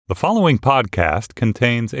The following podcast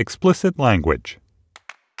contains explicit language.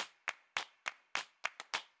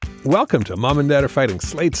 Welcome to Mom and Dad Are Fighting,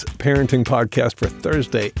 Slate's parenting podcast for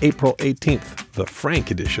Thursday, April 18th, the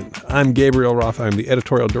Frank edition. I'm Gabriel Roth. I'm the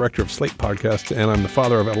editorial director of Slate Podcasts, and I'm the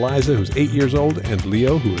father of Eliza, who's 8 years old, and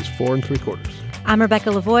Leo, who is 4 3/4. I'm Rebecca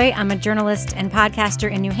Lavoie. I'm a journalist and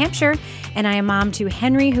podcaster in New Hampshire, and I am mom to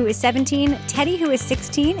Henry, who is 17, Teddy, who is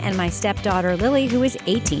 16, and my stepdaughter, Lily, who is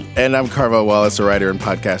 18. And I'm Carvel Wallace, a writer and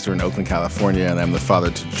podcaster in Oakland, California, and I'm the father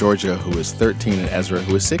to Georgia, who is 13, and Ezra,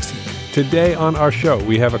 who is 16. Today on our show,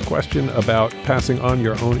 we have a question about passing on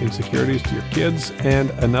your own insecurities to your kids, and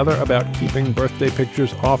another about keeping birthday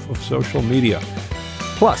pictures off of social media.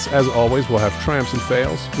 Plus, as always, we'll have triumphs and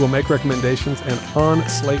fails. We'll make recommendations. And on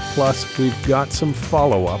Slate Plus, we've got some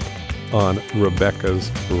follow-up on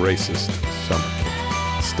Rebecca's racist summer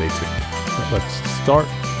camp. Stay tuned. Let's start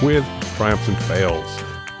with triumphs and fails.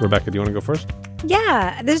 Rebecca, do you want to go first?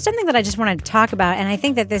 Yeah, there's something that I just wanted to talk about, and I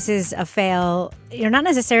think that this is a fail, not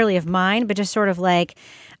necessarily of mine, but just sort of like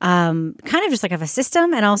kind of just like of a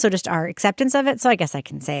system and also just our acceptance of it. So I guess I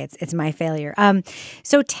can say it's my failure.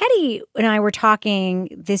 So Teddy and I were talking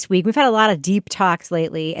this week. We've had a lot of deep talks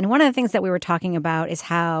lately, and one of the things that we were talking about is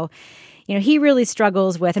how he really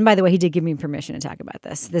struggles with, and by the way, he did give me permission to talk about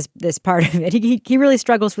this part of it. He really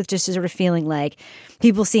struggles with just sort of feeling like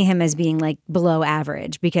people see him as being like below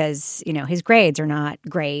average because, his grades are not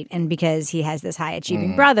great and because he has this high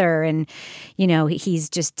achieving brother and, he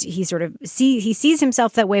sees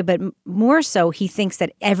himself that way, but more so he thinks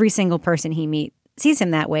that every single person he meets sees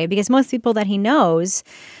him that way because most people that he knows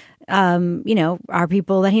are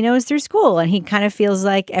people that he knows through school. And he kind of feels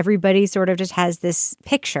like everybody sort of just has this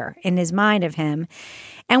picture in his mind of him.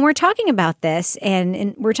 And we're talking about this,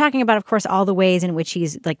 and we're talking about, of course, all the ways in which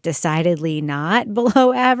he's like decidedly not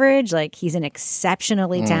below average. Like he's an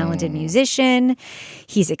exceptionally talented musician.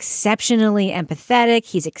 He's exceptionally empathetic.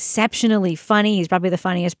 He's exceptionally funny. He's probably the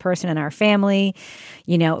funniest person in our family.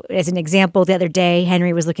 As an example, the other day,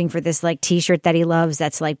 Henry was looking for this like T-shirt that he loves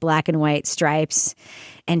that's like black and white stripes.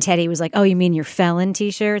 And Teddy was like, "Oh, you mean your felon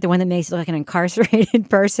T-shirt? The one that makes you look like an incarcerated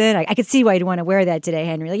person? I could see why you'd want to wear that today,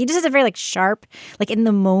 Henry." Like he just has a very like sharp, like in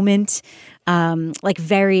the moment, like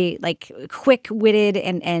very like quick-witted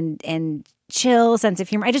and chill sense of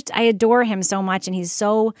humor. I adore him so much, and he's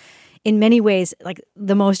so, in many ways, like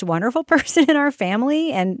the most wonderful person in our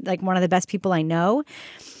family, and like one of the best people I know.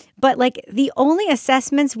 But like the only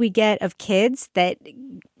assessments we get of kids that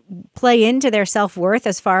play into their self-worth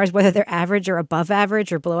as far as whether they're average or above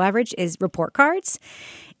average or below average is report cards.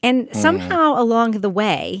 And somehow along the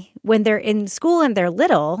way, when they're in school and they're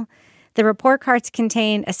little, the report cards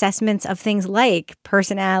contain assessments of things like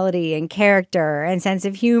personality and character and sense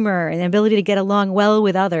of humor and ability to get along well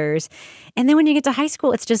with others. And then when you get to high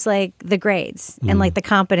school, it's just like the grades and like the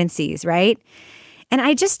competencies, right? And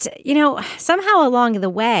I just, somehow along the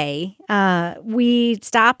way, we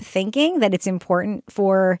stop thinking that it's important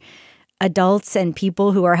for adults and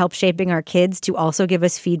people who are help shaping our kids to also give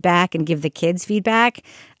us feedback and give the kids feedback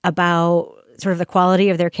about sort of the quality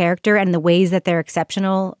of their character and the ways that they're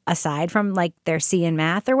exceptional aside from like their C in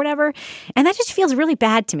math or whatever. And that just feels really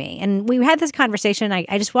bad to me. And we had this conversation.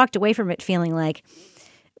 I just walked away from it feeling like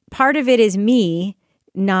part of it is me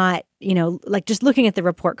not, like just looking at the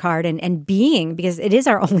report card and being, because it is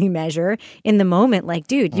our only measure in the moment, like,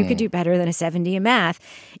 dude, you could do better than a 70 in math.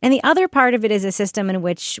 And the other part of it is a system in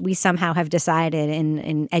which we somehow have decided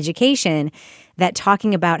in education that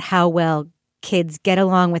talking about how well kids get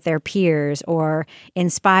along with their peers or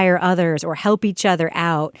inspire others or help each other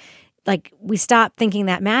out, like we stop thinking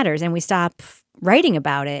that matters and we stop writing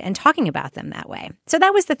about it and talking about them that way. So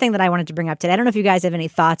that was the thing that I wanted to bring up today. I don't know if you guys have any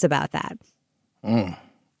thoughts about that.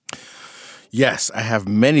 Yes, I have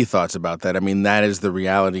many thoughts about that. I mean, that is the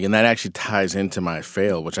reality, and that actually ties into my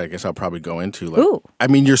fail, which I guess I'll probably go into. Like, Ooh. I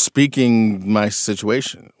mean, you're speaking my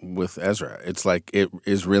situation with Ezra. It's like it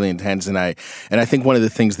is really intense, and I think one of the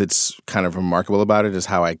things that's kind of remarkable about it is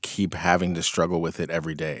how I keep having to struggle with it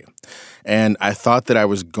every day. And I thought that I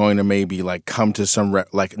was going to maybe like come to some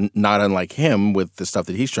not unlike him with the stuff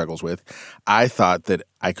that he struggles with. I thought that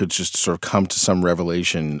I could just sort of come to some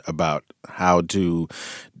revelation about how to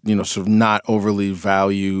sort of not overly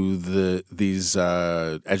value these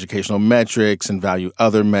educational metrics and value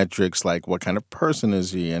other metrics like what kind of person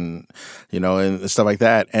is he and stuff like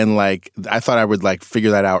that. And like I thought I would like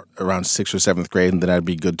figure that out around 6th or 7th grade, and then I'd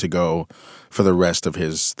be good to go for the rest of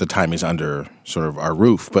the time he's under sort of our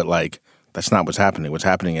roof. But like that's not what's happening. What's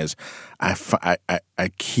happening is I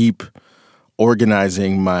keep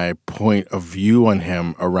organizing my point of view on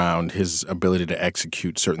him around his ability to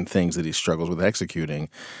execute certain things that he struggles with executing.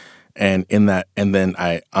 And then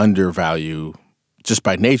I undervalue, just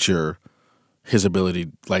by nature, his ability,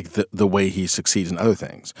 like the way he succeeds in other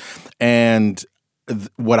things. And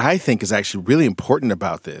what I think is actually really important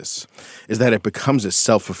about this is that it becomes a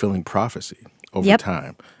self-fulfilling prophecy over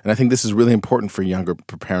time. And I think this is really important for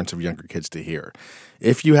parents of younger kids to hear.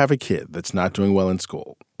 If you have a kid that's not doing well in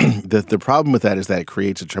school, the problem with that is that it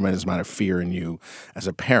creates a tremendous amount of fear in you as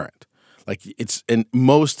a parent. Like it's in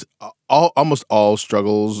almost all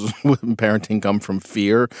struggles with parenting come from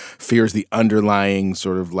fear. Fear is the underlying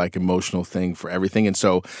sort of like emotional thing for everything. And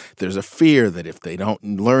so there's a fear that if they don't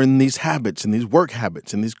learn these habits and these work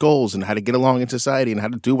habits and these goals and how to get along in society and how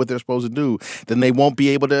to do what they're supposed to do, then they won't be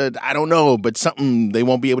able to, I don't know, but they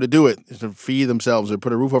won't be able to do it, to feed themselves or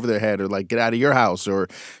put a roof over their head or like get out of your house, or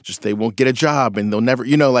just they won't get a job and they'll never,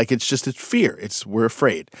 like it's fear. We're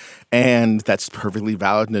afraid. And that's perfectly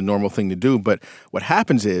valid and a normal thing to do. But what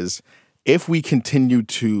happens is, if we continue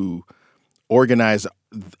to organize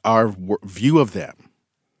our view of them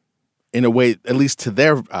in a way, at least to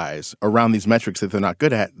their eyes, around these metrics that they're not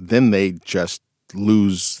good at, then they just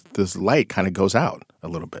lose, this light kind of goes out a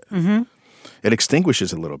little bit. Mm-hmm. It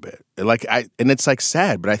extinguishes a little bit. And it's like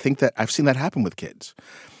sad, but I think that I've seen that happen with kids.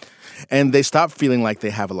 And they stop feeling like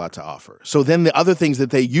they have a lot to offer. So then the other things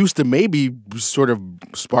that they used to maybe sort of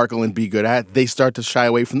sparkle and be good at, they start to shy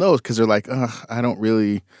away from those because they're like,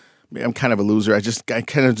 I'm kind of a loser. I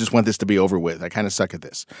kind of just want this to be over with. I kind of suck at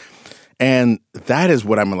this. And that is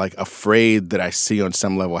what I'm like afraid that I see on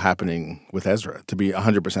some level happening with Ezra, to be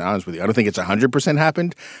 100% honest with you. I don't think it's 100%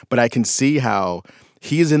 happened, but I can see how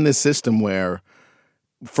he is in this system where,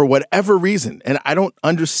 for whatever reason, and I don't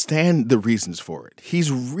understand the reasons for it,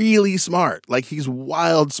 he's really smart. Like, he's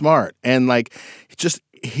wild smart. And like, just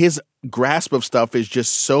his grasp of stuff is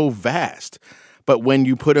just so vast. But when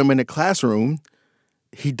you put him in a classroom,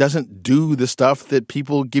 he doesn't do the stuff that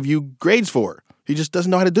people give you grades for. He just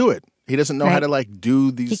doesn't know how to do it. He doesn't know how to like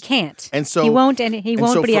do these. He can't. And so he won't,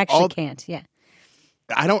 but he actually can't. Yeah.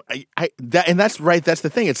 That's right. That's the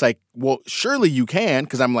thing. It's like, well, surely you can,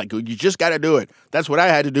 because I'm like, you just got to do it. That's what I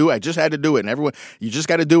had to do. I just had to do it. And everyone, you just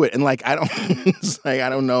got to do it. And like, it's like, I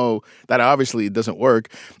don't know, that obviously doesn't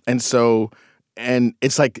work. And so, and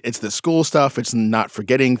it's like, it's the school stuff. It's not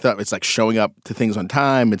forgetting stuff. It's like showing up to things on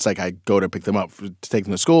time. It's like I go to pick them up to take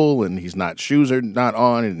them to school and shoes are not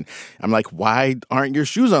on. And I'm like, why aren't your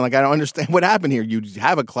shoes on? Like, I don't understand what happened here. You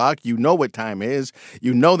have a clock. You know what time is.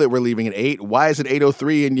 You know that we're leaving at 8. Why is it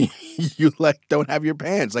 8:03 and you like don't have your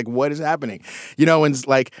pants? Like, what is happening? And it's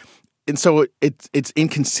like, and so it's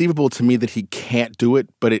inconceivable to me that he can't do it,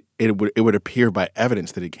 but it would appear by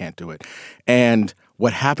evidence that he can't do it. And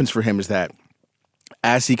what happens for him is that,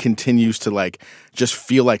 as he continues to like just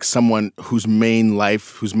feel like someone whose main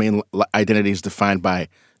identity is defined by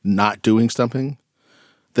not doing something,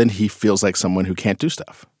 then he feels like someone who can't do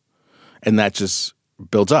stuff. And that just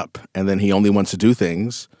builds up. And then he only wants to do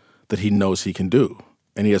things that he knows he can do.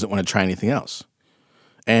 And he doesn't want to try anything else.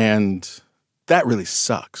 And that really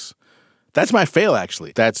sucks. That's my fail,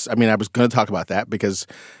 actually. I was going to talk about that because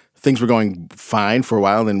things were going fine for a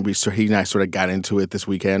while, and he and I sort of got into it this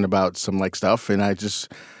weekend about some like stuff, and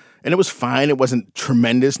it was fine. It wasn't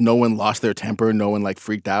tremendous. No one lost their temper. No one like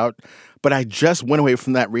freaked out. But I just went away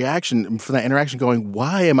from that interaction going,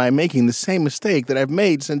 why am I making the same mistake that I've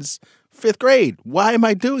made since 5th grade? Why am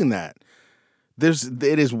I doing that?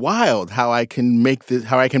 It is wild how I can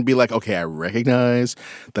be like, okay, I recognize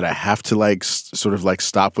that I have to like sort of like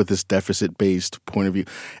stop with this deficit-based point of view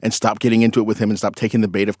and stop getting into it with him and stop taking the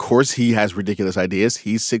bait. Of course, he has ridiculous ideas.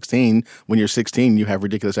 He's 16. When you're 16, you have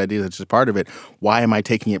ridiculous ideas. That's just part of it. Why am I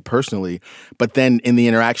taking it personally? But then in the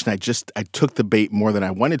interaction, I took the bait more than I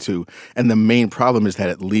wanted to. And the main problem is that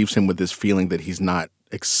it leaves him with this feeling that he's not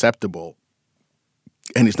acceptable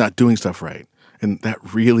and he's not doing stuff right. And that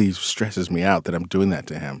really stresses me out that I'm doing that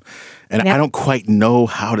to him. And I don't quite know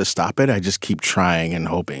how to stop it. I just keep trying and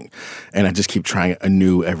hoping. And I just keep trying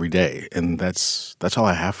anew every day. And that's all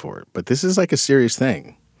I have for it. But this is like a serious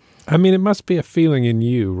thing. I mean, it must be a feeling in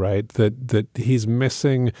you, right, that he's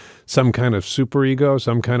missing some kind of superego,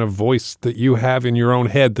 some kind of voice that you have in your own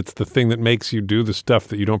head that's the thing that makes you do the stuff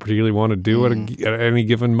that you don't particularly want to do at any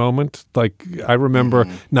given moment. Like, I remember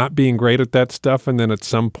not being great at that stuff, and then at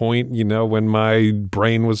some point, when my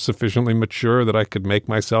brain was sufficiently mature that I could make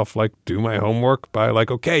myself, like, do my homework by,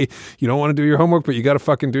 like, okay, you don't want to do your homework, but you got to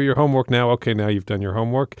fucking do your homework now. Okay, now you've done your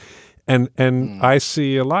homework. And I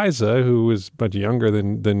see Eliza, who is much younger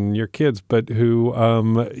than your kids, but who,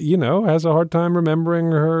 has a hard time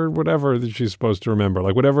remembering her whatever that she's supposed to remember,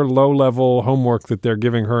 like whatever low-level homework that they're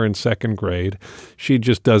giving her in second grade. She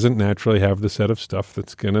just doesn't naturally have the set of stuff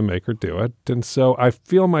that's going to make her do it. And so I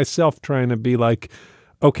feel myself trying to be like,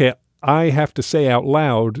 okay, I have to say out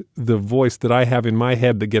loud the voice that I have in my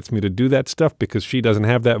head that gets me to do that stuff because she doesn't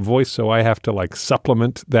have that voice, so I have to like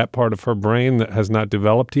supplement that part of her brain that has not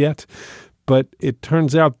developed yet. But it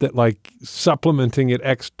turns out that like supplementing it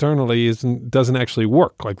externally doesn't actually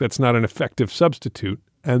work. Like that's not an effective substitute.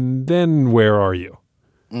 And then where are you?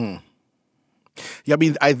 Yeah, I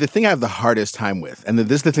mean, the thing I have the hardest time with, and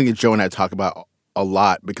this is the thing that Joe and I talk about a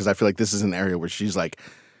lot because I feel like this is an area where she's like,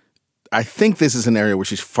 I think this is an area where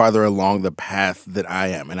she's farther along the path that I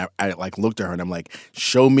am. And I like looked at her and I'm like,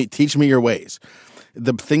 teach me your ways.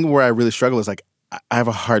 The thing where I really struggle is like, I have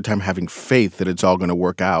a hard time having faith that it's all going to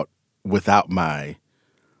work out without my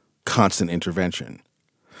constant intervention.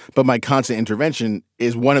 But my constant intervention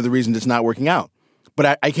is one of the reasons it's not working out.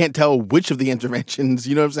 But I can't tell which of the interventions,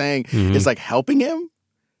 you know what I'm saying, is like helping him.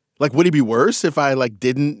 Like, would it be worse if I like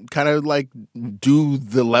didn't kind of like do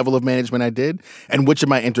the level of management I did? And which of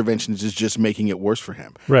my interventions is just making it worse for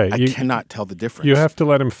him? Right. I cannot tell the difference. You have to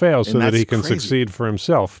let him fail so that he can crazy. succeed for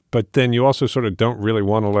himself. But then you also sort of don't really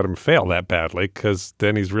want to let him fail that badly because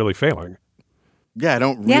then he's really failing. Yeah, I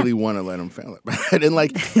don't really want to let them fail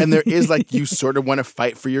it. And there is like, you sort of want to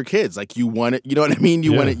fight for your kids. Like you want it, you know what I mean?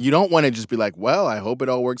 You don't want to just be like, well, I hope it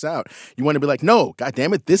all works out. You want to be like, no, God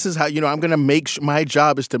damn it. This is how, I'm going to my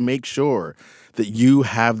job is to make sure that you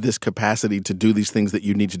have this capacity to do these things that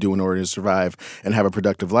you need to do in order to survive and have a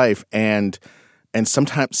productive life. And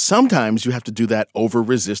sometimes you have to do that over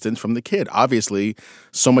resistance from the kid. Obviously,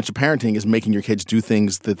 so much of parenting is making your kids do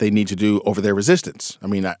things that they need to do over their resistance. I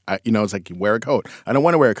mean, it's like wear a coat. I don't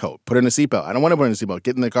want to wear a coat. Put in a seatbelt. I don't want to put in a seatbelt.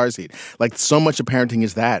 Get in the car seat. Like so much of parenting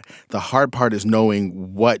is that. The hard part is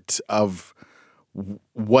knowing what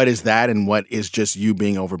is that and what is just you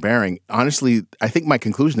being overbearing. Honestly, I think my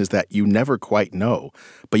conclusion is that you never quite know,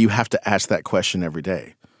 but you have to ask that question every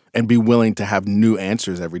day. And be willing to have new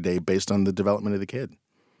answers every day based on the development of the kid.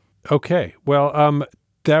 Okay. Well,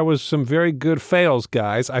 that was some very good fails,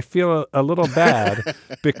 guys. I feel a little bad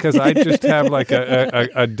because I just have like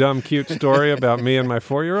a dumb, cute story about me and my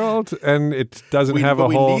 4-year-old, and it doesn't have a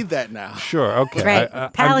whole. We need that now. Sure. Okay.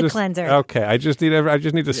 Right. Palate cleanser. Okay. I just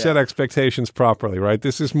need to set expectations properly, right?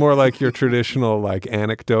 This is more like your traditional like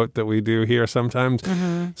anecdote that we do here sometimes.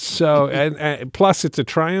 So, and plus it's a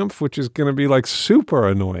triumph, which is going to be like super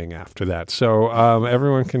annoying after that. So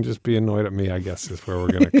everyone can just be annoyed at me, I guess, is where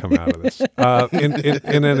we're going to come out of this.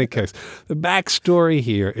 In any case, the backstory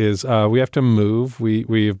here is we have to move.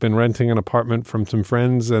 We've been renting an apartment from some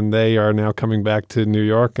friends, and they are now coming back to New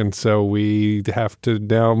York, and so we have to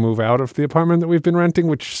now move out of the apartment that we've been renting,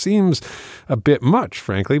 which seems a bit much,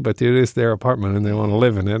 frankly, but it is their apartment, and they want to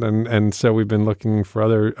live in it, and so we've been looking for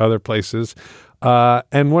other places.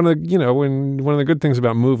 And one of the good things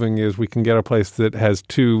about moving is we can get a place that has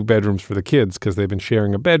 2 bedrooms for the kids because they've been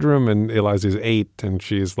sharing a bedroom, and Eliza's 8 and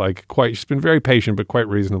she's been very patient, but quite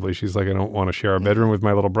reasonably. She's like, I don't want to share a bedroom with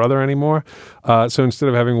my little brother anymore. So instead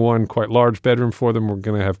of having one quite large bedroom for them, we're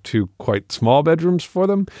going to have 2 quite small bedrooms for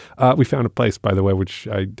them. We found a place, by the way, which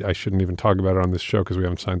I shouldn't even talk about it on this show because we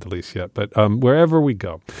haven't signed the lease yet. But wherever we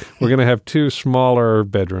go, we're going to have 2 smaller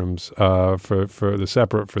bedrooms separate for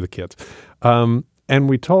the kids. And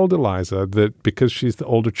we told Eliza that because she's the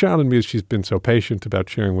older child and because she's been so patient about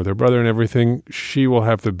sharing with her brother and everything, she will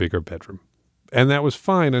have the bigger bedroom. And that was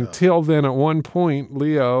fine until then at one point,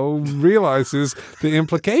 Leo realizes the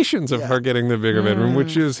implications of her getting the bigger bedroom,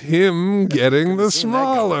 which is him getting the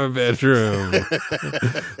smaller bedroom.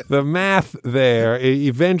 The math there,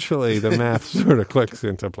 eventually the math sort of clicks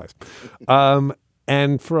into place.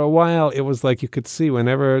 And for a while, it was like you could see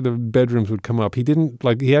whenever the bedrooms would come up. We hadn't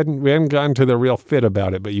gotten to the real fit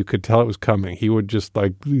about it, but you could tell it was coming. He would just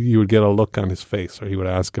you would get a look on his face, or he would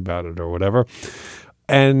ask about it or whatever.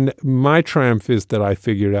 And my triumph is that I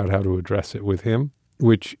figured out how to address it with him,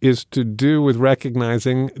 which is to do with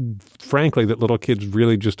recognizing, frankly, that little kids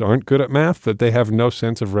really just aren't good at math, that they have no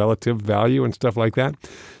sense of relative value and stuff like that.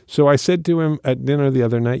 So I said to him at dinner the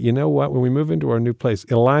other night, you know what, when we move into our new place,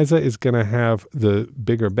 Eliza is going to have the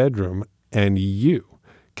bigger bedroom, and you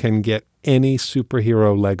can get any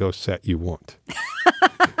superhero Lego set you want.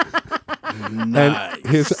 Nice. And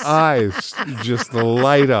his eyes just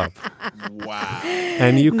light up. Wow.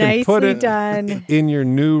 And you can put it done. in your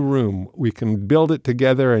new room. We can build it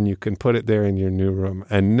together and you can put it there in your new room.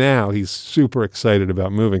 And now he's super excited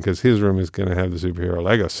about moving because his room is going to have the superhero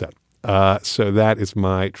Lego set. So that is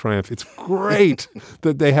my triumph. It's great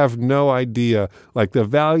that they have no idea, like the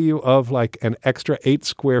value of like an extra 8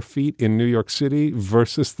 square feet in New York City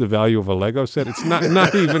versus the value of a Lego set. It's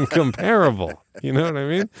not even comparable. You know what I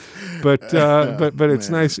mean? But it's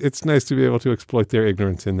nice. It's nice to be able to exploit their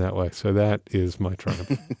ignorance in that way. So that is my triumph.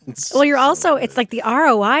 Well, you're also, it's like the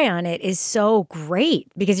ROI on it is so great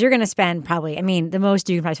because you're going to spend probably, I mean, the most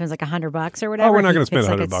you can probably spend is like $100 or whatever. Oh, we're not going to spend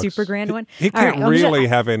like $100. A super grand one. He can't really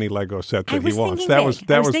have any Lego set that he wants. That was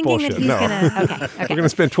bullshit. No, okay. We're going to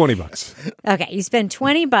spend $20. Okay, you spend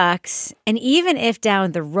 $20, and even if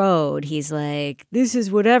down the road he's like, "This is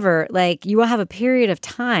whatever," like you will have a period of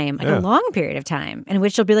time, like a long period of time, in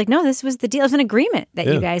which you'll be like, "No, this was the deal. It was an agreement that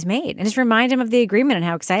you guys made," and just remind him of the agreement and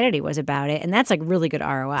how excited he was about it, and that's like really good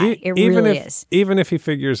ROI. It really is. Even if he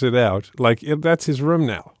figures it out, like that's his room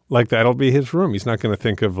now. Like, that'll be his room. He's not going to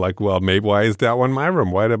think of, like, well, maybe why is that one my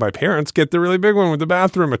room? Why did my parents get the really big one with the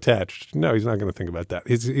bathroom attached? No, he's not going to think about that.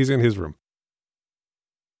 He's in his room.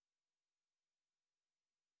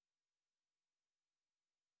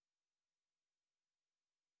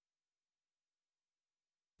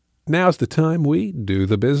 Now's the time we do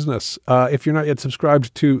the business. If you're not yet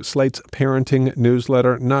subscribed to Slate's parenting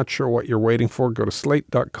newsletter, not sure what you're waiting for, go to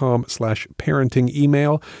slate.com/parenting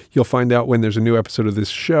email. You'll find out when there's a new episode of this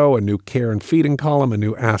show, a new care and feeding column, a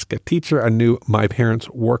new Ask a Teacher, a new My Parents'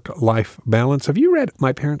 Work-Life Balance. Have you read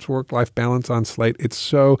My Parents' Work-Life Balance on Slate? It's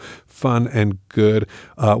so fun and good.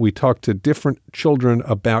 We talk to different children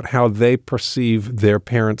about how they perceive their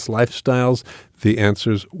parents' lifestyles. The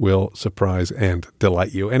answers will surprise and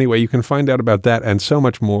delight you. Anyway, you can find out about that and so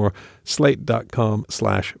much more,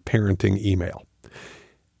 slate.com/parenting email.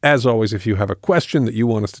 As always, if you have a question that you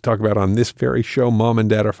want us to talk about on this very show, Mom and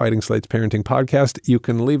Dad Are Fighting, Slate's parenting podcast, you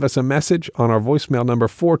can leave us a message on our voicemail number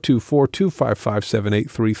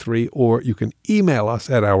 424-255-7833, or you can email us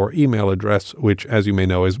at our email address, which, as you may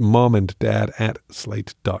know, is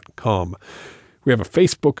momanddad@slate.com. We have a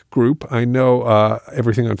Facebook group. I know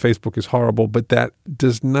everything on Facebook is horrible, but that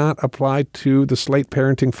does not apply to the Slate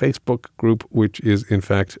Parenting Facebook group, which is, in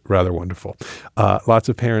fact, rather wonderful. Lots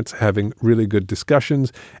of parents having really good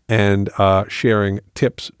discussions and sharing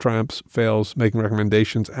tips, triumphs, fails, making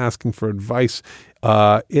recommendations, asking for advice.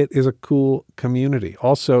 It is a cool community.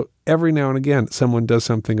 Also, every now and again, someone does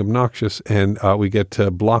something obnoxious and we get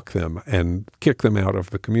to block them and kick them out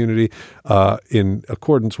of the community in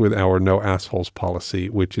accordance with our no assholes policy,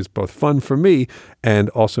 which is both fun for me and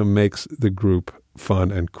also makes the group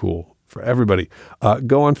fun and cool for everybody.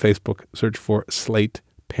 Go on Facebook, search for Slate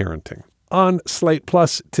Parenting. On Slate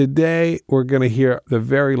Plus today, we're going to hear the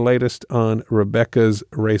very latest on Rebecca's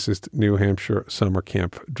racist New Hampshire summer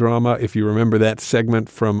camp drama. If you remember that segment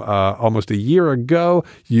from almost a year ago,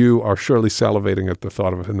 you are surely salivating at the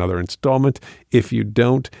thought of another installment. If you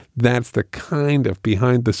don't, that's the kind of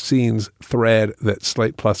behind-the-scenes thread that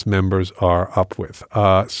Slate Plus members are up with.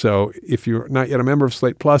 So if you're not yet a member of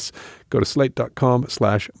Slate Plus, go to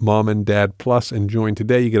slate.com/momanddadplus and join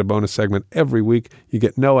today. You get a bonus segment every week. You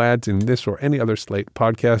get no ads in this or any other Slate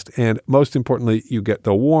podcast. And most importantly, you get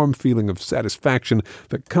the warm feeling of satisfaction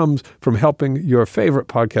that comes from helping your favorite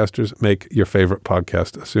podcasters make your favorite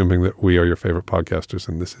podcast, assuming that we are your favorite podcasters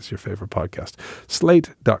and this is your favorite podcast.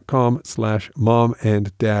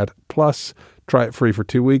 Slate.com/momanddadplus. Try it free for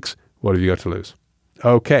 2 weeks. What have you got to lose?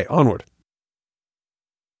 Okay, onward.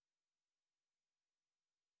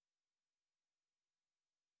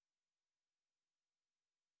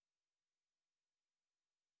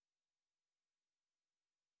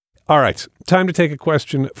 All right, time to take a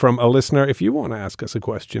question from a listener. If you want to ask us a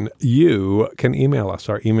question, you can email us.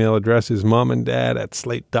 Our email address is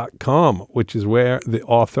momanddad@slate.com, which is where the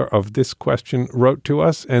author of this question wrote to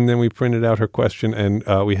us, and then we printed out her question, and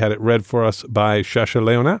we had it read for us by Shasha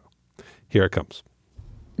Leonat. Here it comes.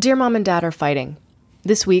 Dear Mom and Dad Are Fighting.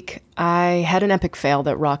 This week, I had an epic fail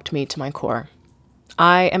that rocked me to my core.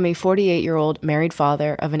 I am a 48-year-old married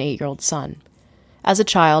father of an 8-year-old son. As a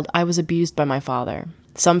child, I was abused by my father.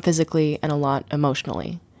 Some physically and a lot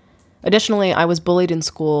emotionally. Additionally, I was bullied in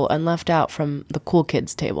school and left out from the cool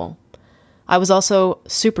kids table. I was also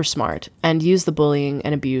super smart and used the bullying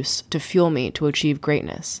and abuse to fuel me to achieve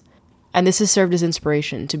greatness. And this has served as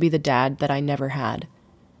inspiration to be the dad that I never had.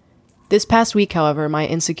 This past week, however, my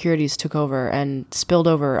insecurities took over and spilled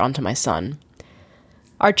over onto my son.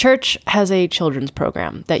 Our church has a children's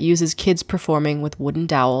program that uses kids performing with wooden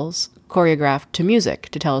dowels, choreographed to music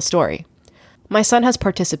to tell a story. My son has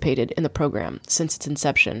participated in the program since its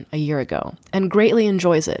inception a year ago and greatly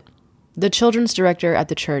enjoys it. The children's director at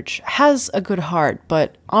the church has a good heart,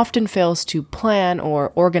 but often fails to plan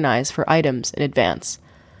or organize for items in advance.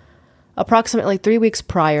 Approximately 3 weeks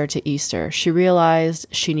prior to Easter, she realized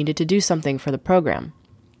she needed to do something for the program.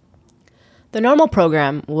 The normal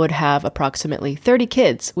program would have approximately 30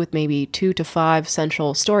 kids with maybe 2 to 5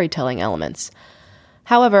 central storytelling elements.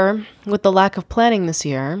 However, with the lack of planning this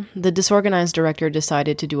year, the disorganized director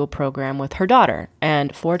decided to do a program with her daughter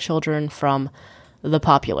and 4 children from the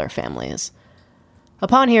popular families.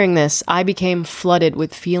 Upon hearing this, I became flooded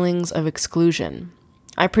with feelings of exclusion.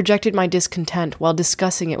 I projected my discontent while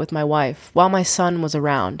discussing it with my wife while my son was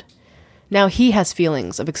around. Now he has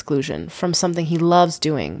feelings of exclusion from something he loves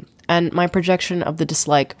doing, and my projection of the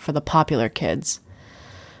dislike for the popular kids.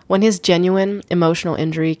 When his genuine emotional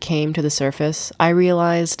injury came to the surface, I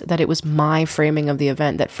realized that it was my framing of the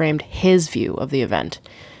event that framed his view of the event,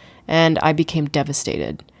 and I became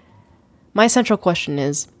devastated. My central question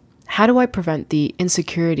is, how do I prevent the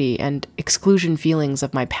insecurity and exclusion feelings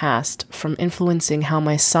of my past from influencing how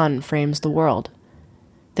my son frames the world?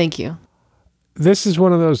 Thank you. This is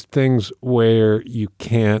one of those things where you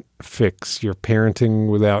can't fix your parenting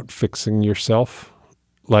without fixing yourself.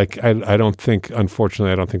 Like, I don't think,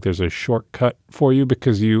 unfortunately, I don't think there's a shortcut for you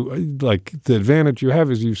because you, like, the advantage you have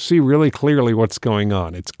is you see really clearly what's going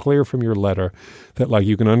on. It's clear from your letter that, like,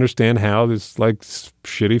 you can understand how this, like,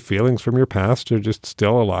 shitty feelings from your past are just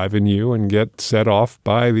still alive in you and get set off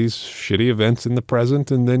by these shitty events in the present,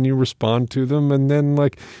 and then you respond to them, and then,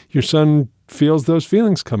 like, your son feels those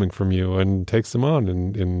feelings coming from you and takes them on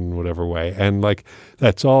in whatever way. And like,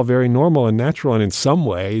 that's all very normal and natural. And in some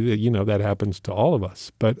way, you know, that happens to all of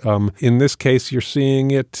us. But in this case, you're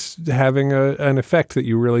seeing it having an effect that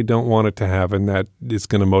you really don't want it to have. And that is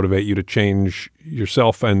going to motivate you to change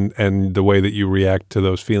yourself and the way that you react to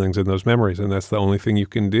those feelings and those memories. And that's the only thing you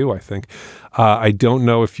can do, I think. I don't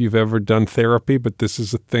know if you've ever done therapy, but this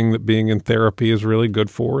is a thing that being in therapy is really good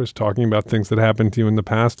for, is talking about things that happened to you in the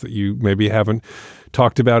past that you maybe haven't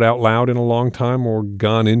talked about out loud in a long time or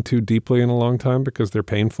gone into deeply in a long time because they're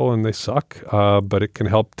painful and they suck. But it can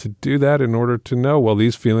help to do that in order to know, well,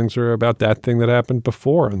 these feelings are about that thing that happened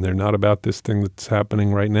before and they're not about this thing that's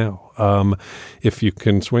happening right now. If you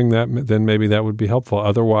can swing that, then maybe that would be helpful.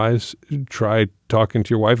 Otherwise, try talking to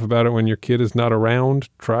your wife about it when your kid is not around.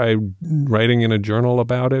 Try writing in a journal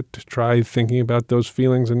about it. Try thinking about those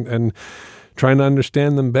feelings and trying to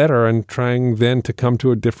understand them better and trying then to come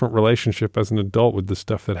to a different relationship as an adult with the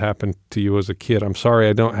stuff that happened to you as a kid. I'm sorry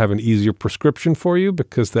I don't have an easier prescription for you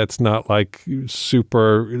because that's not like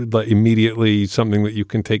super like immediately something that you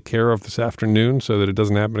can take care of this afternoon so that it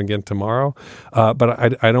doesn't happen again tomorrow.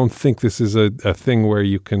 But I don't think this is a thing where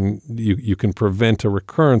you can prevent a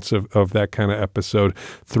recurrence of that kind of episode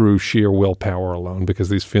through sheer willpower alone, because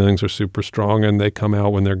these feelings are super strong and they come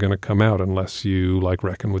out when they're going to come out unless you like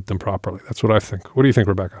reckon with them properly. That's what I think. What do you think,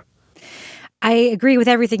 Rebecca? I agree with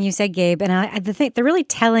everything you said, Gabe. And the really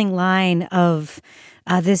telling line of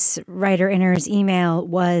this writer inner's email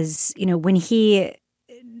was, you know, when he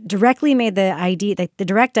directly made the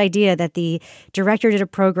direct idea that the director did a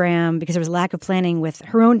program because there was a lack of planning with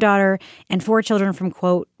her own daughter and 4 children from,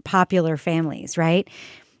 quote, popular families, right?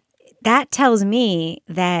 That tells me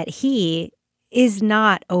that he is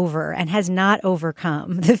not over and has not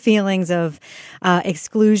overcome the feelings of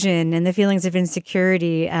exclusion and the feelings of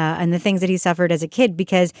insecurity and the things that he suffered as a kid,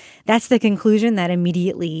 because that's the conclusion that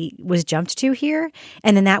immediately was jumped to here.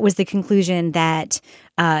 And then that was the conclusion that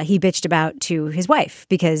he bitched about to his wife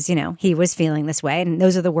because, you know, he was feeling this way. And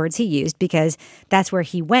those are the words he used because that's where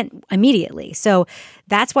he went immediately. So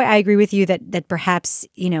that's why I agree with you that perhaps,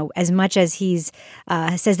 you know, as much as he's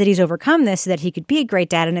says that he's overcome this so that he could be a great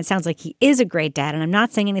dad, and it sounds like he is a great dad, and I'm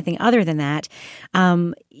not saying anything other than that,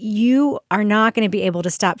 you are not going to be able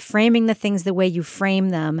to stop framing the things the way you frame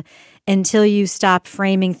them until you stop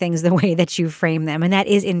framing things the way that you frame them. And that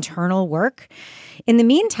is internal work. In the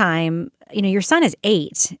meantime, you know, your son is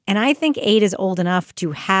 8, and I think 8 is old enough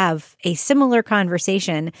to have a similar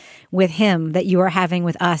conversation with him that you are having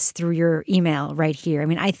with us through your email right here. I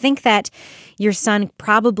mean, I think that your son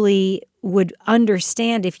probably would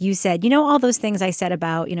understand if you said, you know, all those things I said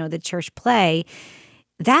about, you know, the church play,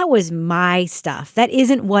 that was my stuff. That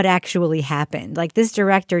isn't what actually happened. Like, this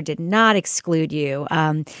director did not exclude you.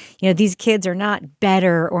 You know, these kids are not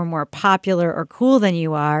better or more popular or cool than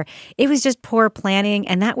you are. It was just poor planning.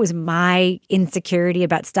 And that was my insecurity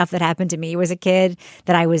about stuff that happened to me as a kid,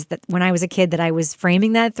 when I was a kid, that I was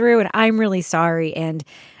framing that through. And I'm really sorry. And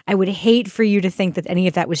I would hate for you to think that any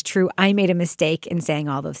of that was true. I made a mistake in saying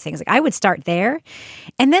all those things. Like, I would start there.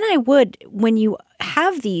 And then I would, when you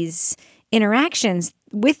have these interactions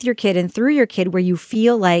with your kid and through your kid where you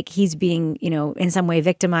feel like he's being, you know, in some way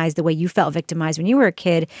victimized the way you felt victimized when you were a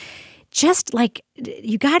kid, just like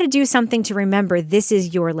you got to do something to remember this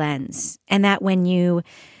is your lens, and that when you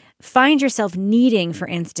find yourself needing, for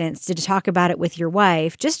instance, to talk about it with your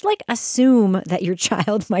wife, just like assume that your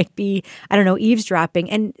child might be, I don't know,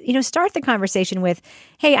 eavesdropping, and, start the conversation with,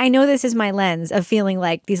 hey, I know this is my lens of feeling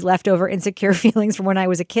like these leftover insecure feelings from when I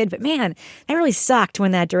was a kid, but man, that really sucked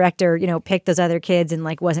when that director, picked those other kids and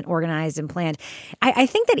like wasn't organized and planned. I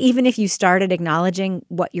think that even if you started acknowledging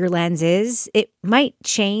what your lens is, it might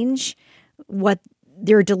change what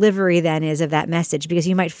your delivery then is of that message, because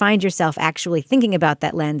you might find yourself actually thinking about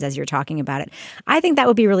that lens as you're talking about it. I think that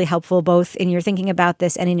would be really helpful both in your thinking about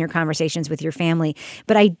this and in your conversations with your family.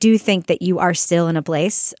 But I do think that you are still in a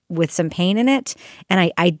place with some pain in it.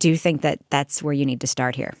 And I do think that that's where you need to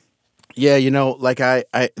start here. Yeah, like I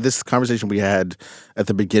this conversation we had at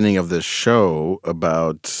the beginning of this show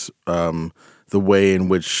about the way in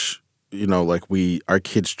which, like our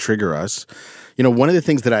kids trigger us. One of the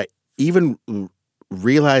things that I even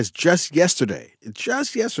realized just yesterday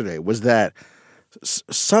was that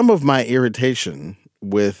some of my irritation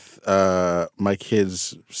with my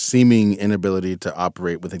kids' seeming inability to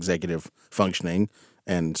operate with executive functioning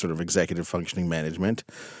and sort of executive functioning management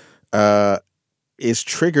is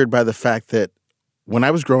triggered by the fact that when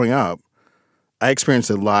I was growing up, I experienced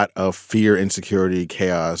a lot of fear, insecurity,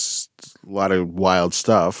 chaos, a lot of wild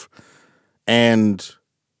stuff, and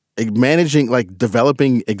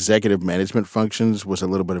developing executive management functions was a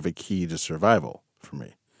little bit of a key to survival for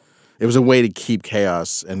me. It was a way to keep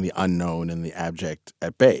chaos and the unknown and the abject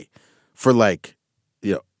at bay for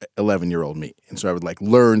 11-year-old me. And so I would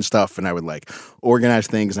learn stuff, and I would organize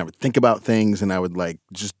things, and I would think about things, and I would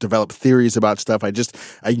just develop theories about stuff. I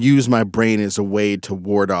use my brain as a way to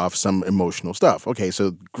ward off some emotional stuff. Okay,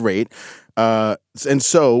 so great. And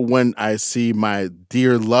so when I see my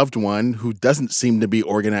dear loved one who doesn't seem to be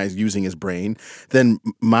organized using his brain, then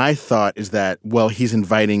my thought is that, well, he's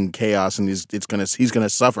inviting chaos and he's gonna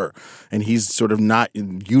suffer, and he's sort of not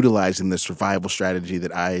utilizing the survival strategy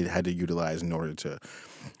that I had to utilize in order to.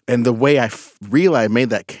 And the way I realized I made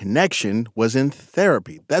that connection was in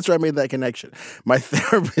therapy. That's where I made that connection. My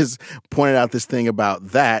therapist pointed out this thing about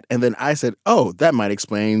that, and then I said, oh, that might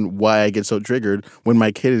explain why I get so triggered when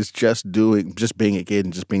my kid is just being a kid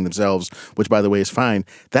and just being themselves, which, by the way, is fine.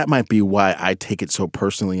 That might be why I take it so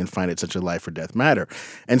personally and find it such a life or death matter.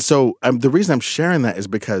 And so the reason I'm sharing that is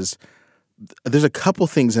because there's a couple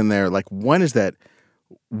things in there. One is that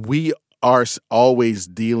we are always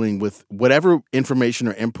dealing with whatever information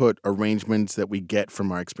or input arrangements that we get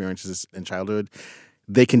from our experiences in childhood.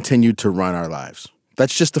 They continue to run our lives.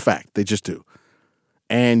 That's just a fact. They just do.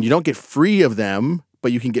 And you don't get free of them,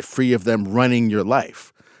 but you can get free of them running your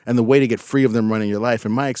life. And the way to get free of them running your life,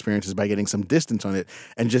 in my experience, is by getting some distance on it,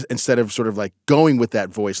 and just instead of sort of going with that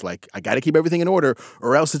voice, I got to keep everything in order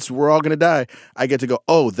or else we're all going to die, I get to go,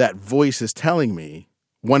 oh, that voice is telling me.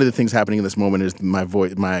 One of the things happening in this moment is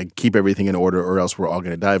my keep everything in order or else we're all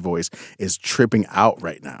going to die voice is tripping out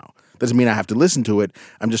right now. Doesn't mean I have to listen to it.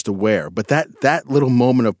 I'm just aware. But that little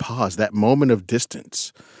moment of pause, that moment of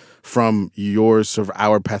distance from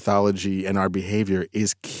our pathology and our behavior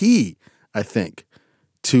is key, I think,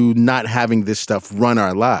 to not having this stuff run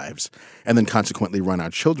our lives and then consequently run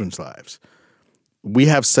our children's lives. We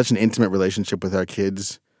have such an intimate relationship with our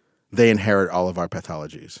kids. They inherit all of our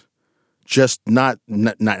pathologies. Just not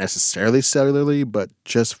necessarily cellularly, but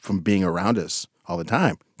just from being around us all the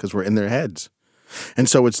time because we're in their heads. And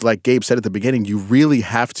so it's like Gabe said at the beginning, you really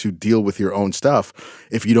have to deal with your own stuff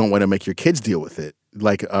if you don't want to make your kids deal with it.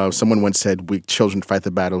 Someone once said, children fight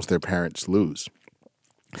the battles their parents lose.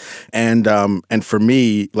 And for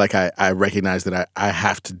me, I recognize that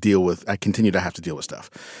I continue to have to deal with stuff.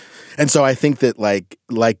 And so I think that like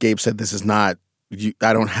Gabe said, this is not,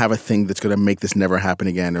 I don't have a thing that's going to make this never happen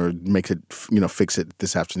again or make it, fix it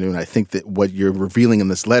this afternoon. I think that what you're revealing in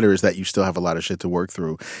this letter is that you still have a lot of shit to work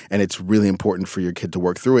through, and it's really important for your kid to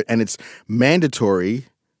work through it. And it's mandatory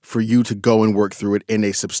for you to go and work through it in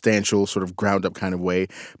a substantial sort of ground up kind of way,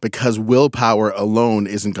 because willpower alone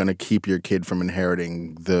isn't going to keep your kid from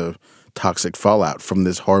inheriting the toxic fallout from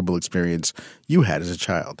this horrible experience you had as a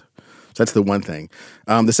child. So that's the one thing.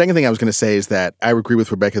 The second thing I was going to say is that I agree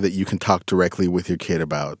with Rebecca that you can talk directly with your kid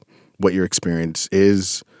about what your experience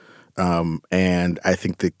is. And I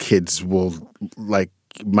think that kids will, my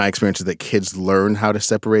experience is that kids learn how to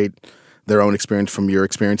separate their own experience from your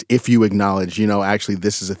experience if you acknowledge, actually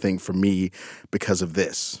this is a thing for me because of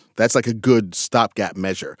this. That's a good stopgap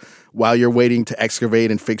measure. While you're waiting to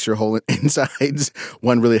excavate and fix your whole insides,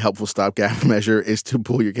 one really helpful stopgap measure is to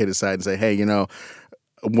pull your kid aside and say, hey,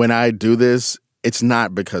 when I do this, it's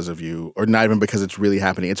not because of you, or not even because it's really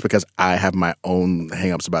happening. It's because I have my own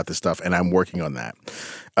hangups about this stuff, and I'm working on that.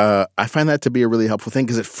 I find that to be a really helpful thing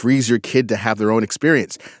because it frees your kid to have their own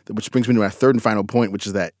experience, which brings me to my third and final point, which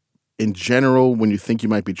is that in general, when you think you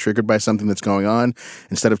might be triggered by something that's going on,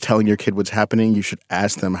 instead of telling your kid what's happening, you should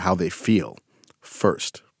ask them how they feel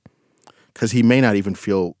first, because he may not even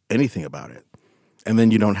feel anything about it, and then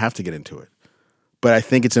you don't have to get into it. But I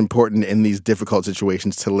think it's important in these difficult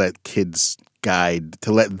situations to let kids to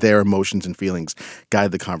let their emotions and feelings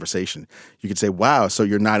guide the conversation. You could say, wow, so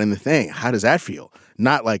you're not in the thing. How does that feel?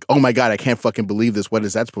 Not like, oh my God, I can't fucking believe this. What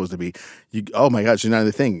is that supposed to be? Oh my God, so you're not in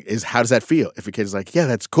the thing. How does that feel? If a kid's like, yeah,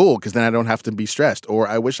 that's cool, because then I don't have to be stressed, or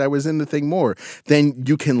I wish I was in the thing more, then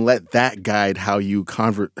you can let that guide how you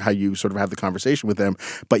sort of have the conversation with them,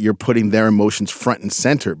 but you're putting their emotions front and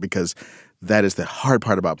center, because that is the hard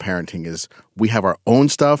part about parenting is we have our own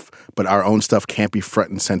stuff, but our own stuff can't be front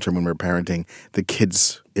and center when we're parenting. The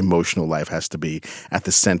kid's emotional life has to be at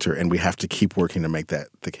the center, and we have to keep working to make that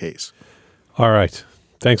the case. All right.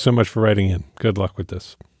 Thanks so much for writing in. Good luck with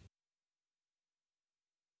this.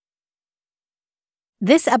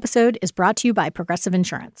 This episode is brought to you by Progressive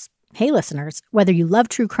Insurance. Hey, listeners, whether you love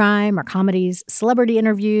true crime or comedies, celebrity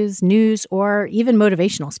interviews, news, or even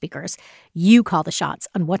motivational speakers, you call the shots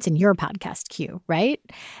on what's in your podcast queue, right?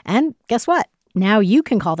 And guess what? Now you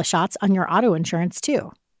can call the shots on your auto insurance,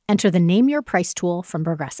 too. Enter the Name Your Price tool from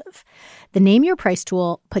Progressive. The Name Your Price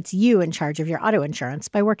tool puts you in charge of your auto insurance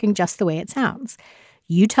by working just the way it sounds.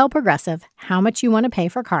 You tell Progressive how much you want to pay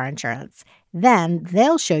for car insurance. Then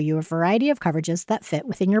they'll show you a variety of coverages that fit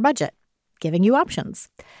within your budget, giving you options.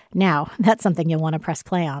 Now, that's something you'll want to press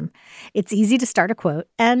play on. It's easy to start a quote,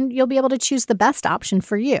 and you'll be able to choose the best option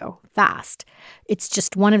for you fast. It's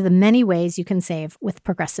just one of the many ways you can save with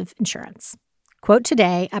Progressive Insurance. Quote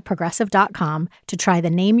today at Progressive.com to try the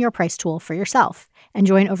Name Your Price tool for yourself and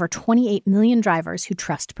join over 28 million drivers who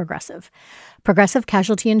trust Progressive. Progressive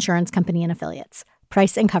Casualty Insurance Company and Affiliates.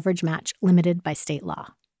 Price and coverage match limited by state law.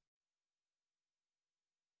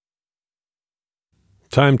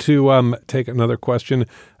 Time to take another question.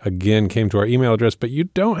 Again, came to our email address, but you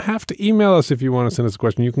don't have to email us if you want to send us a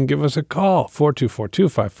question. You can give us a call.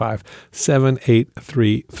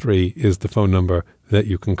 424-255-7833 is the phone number that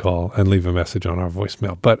you can call and leave a message on our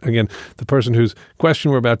voicemail. But again, the person whose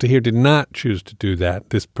question we're about to hear did not choose to do that.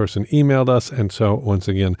 This person emailed us, and so once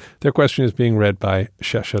again, their question is being read by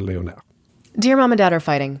Shesha Leonel. Dear Mom and Dad are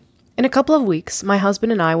fighting. In a couple of weeks, my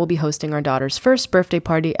husband and I will be hosting our daughter's first birthday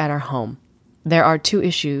party at our home. There are two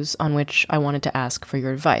issues on which I wanted to ask for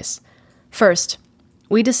your advice. First,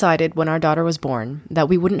 we decided when our daughter was born that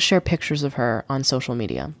we wouldn't share pictures of her on social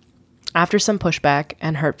media. After some pushback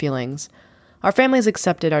and hurt feelings, our families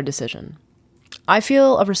accepted our decision. I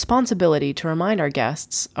feel a responsibility to remind our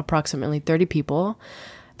guests, approximately 30 people,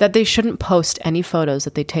 that they shouldn't post any photos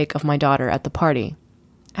that they take of my daughter at the party.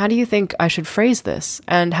 How do you think I should phrase this,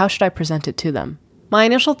 and how should I present it to them? My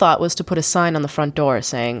initial thought was to put a sign on the front door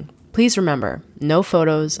saying, "Please remember, no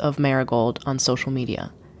photos of Marigold on social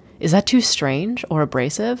media." Is that too strange or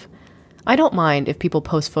abrasive? I don't mind if people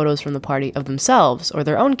post photos from the party of themselves or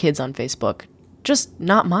their own kids on Facebook, just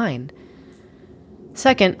not mine.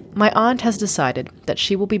 Second, my aunt has decided that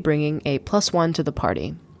she will be bringing a +1 to the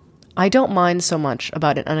party. I don't mind so much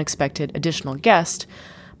about an unexpected additional guest,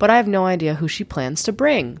 but I have no idea who she plans to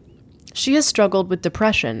bring. She has struggled with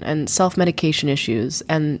depression and self-medication issues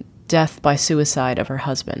and death by suicide of her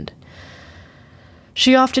husband.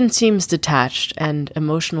 She often seems detached and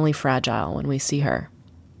emotionally fragile when we see her.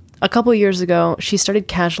 A couple years ago, she started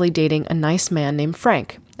casually dating a nice man named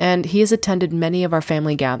Frank, and he has attended many of our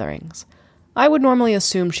family gatherings. I would normally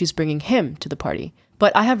assume she's bringing him to the party,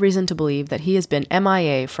 but I have reason to believe that he has been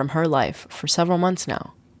MIA from her life for several months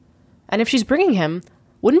now. And if she's bringing him,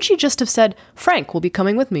 wouldn't she just have said, "Frank will be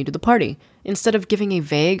coming with me to the party," instead of giving a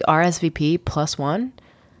vague RSVP +1?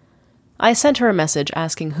 I sent her a message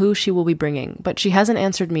asking who she will be bringing, but she hasn't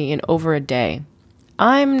answered me in over a day.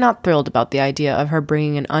 I'm not thrilled about the idea of her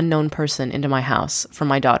bringing an unknown person into my house for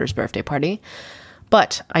my daughter's birthday party,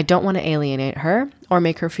 but I don't want to alienate her or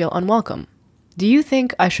make her feel unwelcome. Do you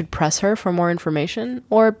think I should press her for more information,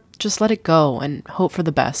 or just let it go and hope for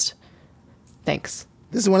the best? Thanks.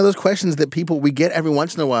 This is one of those questions that we get every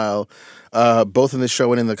once in a while, both in the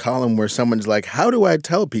show and in the column, where someone's like, how do I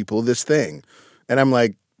tell people this thing? And I'm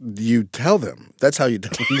like, you tell them. That's how you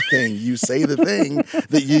tell them the thing. You say the thing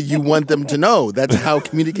that you want them to know. That's how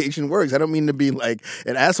communication works. I don't mean to be like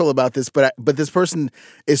an asshole about this, but this person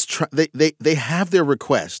is they have their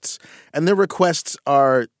requests, and their requests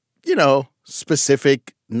are,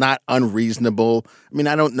 specific, not unreasonable. I mean,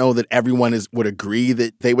 I don't know that everyone would agree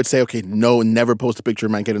that they would say, okay, no, never post a picture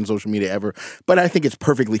of my kid on social media ever. But I think it's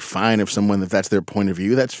perfectly fine if that's their point of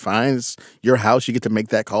view. That's fine. It's your house. You get to make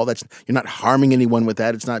that call. You're not harming anyone with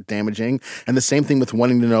that. It's not damaging. And the same thing with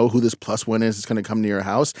wanting to know who this plus one is that's going to come to your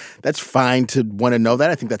house. That's fine to want to know that.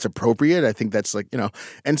 I think that's appropriate. I think that's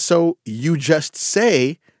and so you just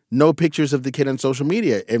say no pictures of the kid on social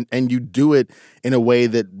media, and you do it in a way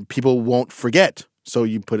that people won't forget. So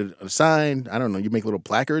you put it on a sign. I don't know. You make little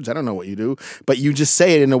placards. I don't know what you do. But you just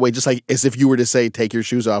say it in a way just like as if you were to say, take your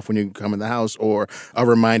shoes off when you come in the house, or a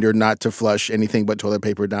reminder not to flush anything but toilet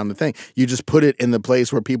paper down the thing. You just put it in the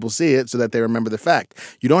place where people see it so that they remember the fact.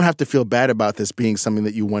 You don't have to feel bad about this being something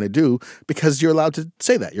that you want to do because you're allowed to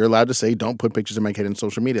say that. You're allowed to say, don't put pictures of my kid on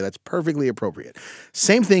social media. That's perfectly appropriate.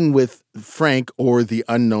 Same thing with Frank or the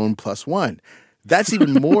unknown plus one. That's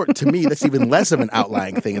even more, to me, that's even less of an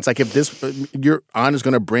outlying thing. It's like if your aunt is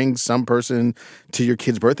going to bring some person to your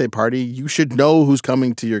kid's birthday party, you should know who's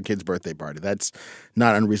coming to your kid's birthday party. That's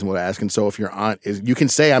not unreasonable to ask. And so if your aunt you can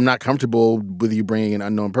say, I'm not comfortable with you bringing an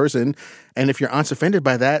unknown person. And if your aunt's offended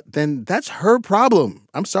by that, then that's her problem.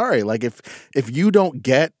 I'm sorry. Like if you don't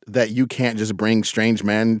get that you can't just bring strange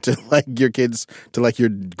men to like your kids, to like your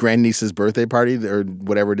grandniece's birthday party or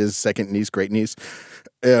whatever it is, second niece, great niece,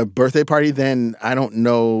 birthday party, then I don't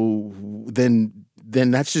know, then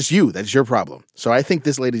that's just you. That's your problem. So I think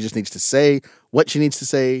this lady just needs to say what she needs to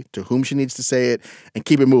say, to whom she needs to say it, and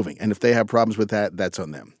keep it moving. And if they have problems with that, that's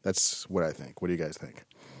on them. That's what I think. What do you guys think?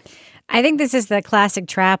 I think this is the classic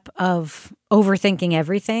trap of overthinking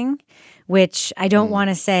everything, which I don't want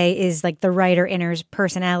to say is like the writer inner's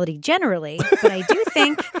personality generally, but I do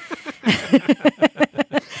think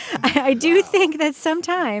I do think that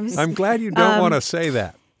sometimes I'm glad you don't want to say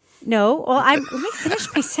that. No, well, let me finish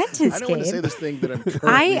my sentence, I don't Gabe. want to say this thing that I'm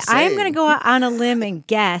currently saying. I'm going to go on a limb and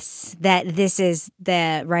guess that this is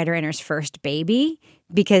the writer inner's first baby,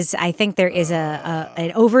 because I think there is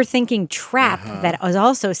an overthinking trap that is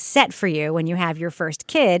also set for you when you have your first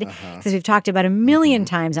kid. Because we've talked about a million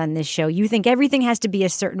times on this show, you think everything has to be a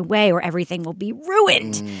certain way or everything will be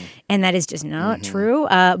ruined. And that is just not true.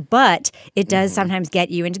 But it does sometimes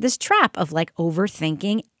get you into this trap of like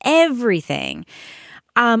overthinking everything.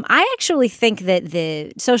 I actually think that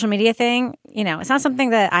the social media thing, it's not something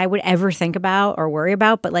that I would ever think about or worry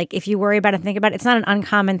about. But like, if you worry about it and think about it, it's not an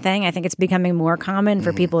uncommon thing. I think it's becoming more common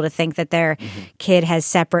for people to think that their kid has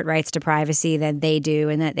separate rights to privacy than they do,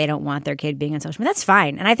 and that they don't want their kid being on social media. That's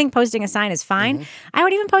fine. And I think posting a sign is fine. I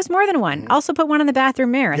would even post more than one. Also put one in the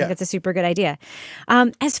bathroom mirror. I think that's a super good idea.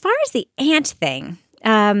 As far as the aunt thing,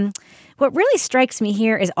 what really strikes me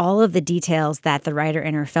here is all of the details that the writer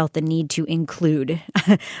inner felt the need to include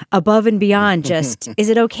above and beyond just, is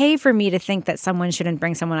it okay for me to think that someone shouldn't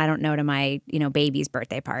bring someone I don't know to my, baby's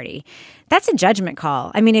birthday party? That's a judgment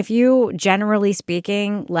call. I mean, if you, generally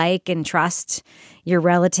speaking, like and trust your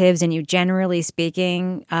relatives and you, generally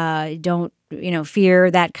speaking, don't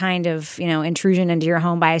fear that kind of, intrusion into your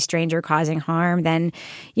home by a stranger causing harm, then,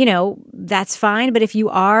 that's fine. But if you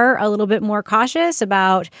are a little bit more cautious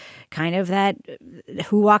about kind of that,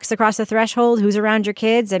 who walks across the threshold, who's around your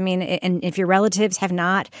kids, I mean, and if your relatives have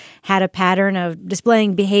not had a pattern of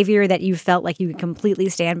displaying behavior that you felt like you could completely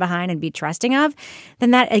stand behind and be trusting of,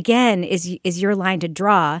 then that, again, is your line to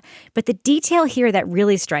draw. But the detail here that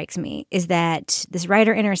really strikes me is that this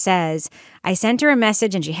writer inner says, I sent her a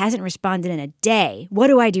message and she hasn't responded in a day. What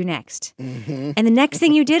do I do next? And the next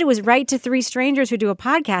thing you did was write to 3 strangers who do a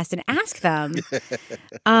podcast and ask them.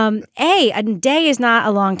 A day is not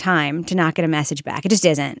a long time to not get a message back. It just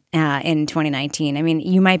isn't in 2019. I mean,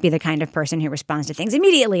 you might be the kind of person who responds to things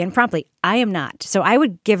immediately and promptly. I am not. So I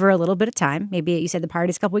would give her a little bit of time. Maybe you said the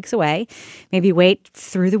party's a couple weeks away. Maybe wait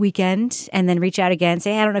through the weekend and then reach out again.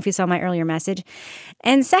 Say, hey, I don't know if you saw my earlier message.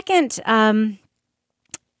 And second,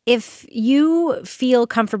 if you feel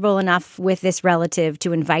comfortable enough with this relative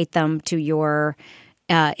to invite them to your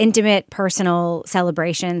intimate, personal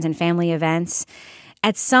celebrations and family events,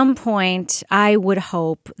 at some point, I would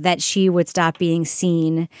hope that she would stop being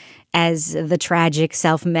seen as the tragic,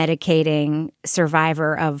 self-medicating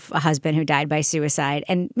survivor of a husband who died by suicide,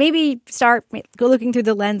 and maybe go looking through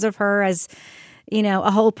the lens of her as,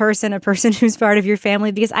 a whole person, a person who's part of your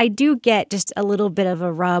family, because I do get just a little bit of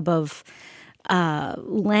a rub of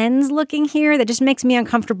lens looking here that just makes me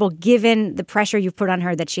uncomfortable given the pressure you've put on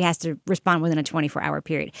her that she has to respond within a 24-hour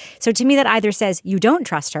period. So to me, that either says you don't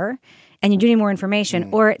trust her and you do need more information,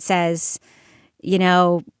 or it says,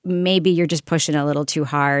 maybe you're just pushing a little too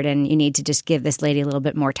hard and you need to just give this lady a little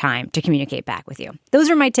bit more time to communicate back with you. Those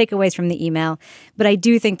are my takeaways from the email, but I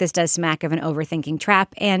do think this does smack of an overthinking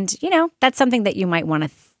trap. And, that's something that you might want to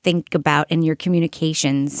think about in your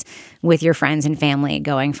communications with your friends and family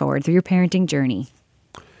going forward through your parenting journey.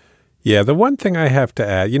 Yeah, the one thing I have to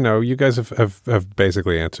add, you guys have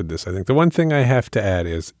basically answered this. I think the one thing I have to add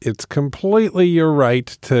is it's completely your right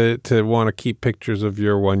to want to keep pictures of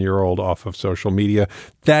your 1-year-old off of social media.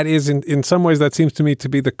 That is, in some ways, that seems to me to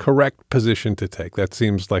be the correct position to take. That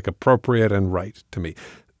seems like appropriate and right to me.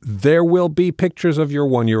 There will be pictures of your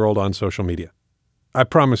 1-year-old on social media. I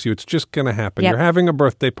promise you, it's just going to happen. Yep. You're having a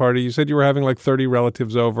birthday party. You said you were having like 30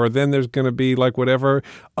 relatives over. Then there's going to be like whatever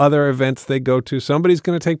other events they go to. Somebody's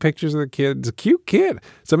going to take pictures of the kid. It's a cute kid.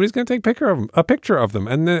 Somebody's going to take a picture of them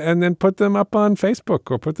and then put them up on Facebook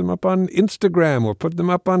or put them up on Instagram or put them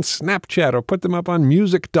up on Snapchat or put them up on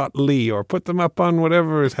music.ly or put them up on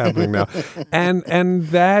whatever is happening now. and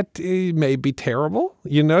that may be terrible.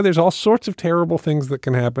 There's all sorts of terrible things that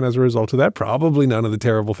can happen as a result of that. Probably none of the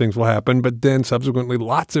terrible things will happen, but then subsequently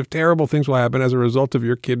lots of terrible things will happen as a result of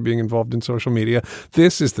your kid being involved in social media.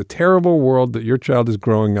 This is the terrible world that your child is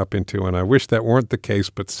growing up into, and I wish that weren't the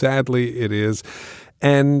case, but sadly it is.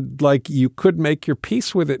 And you could make your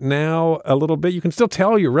peace with it now a little bit. You can still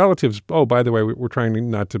tell your relatives, oh, by the way, we're trying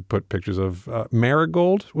not to put pictures of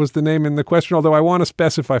Marigold was the name in the question. Although I want to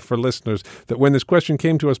specify for listeners that when this question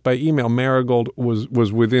came to us by email, Marigold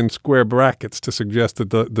was within square brackets to suggest that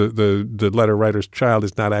the letter writer's child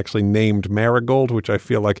is not actually named Marigold, which I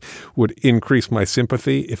feel like would increase my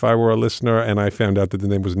sympathy if I were a listener and I found out that the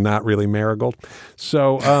name was not really Marigold.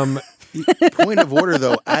 So, point of order,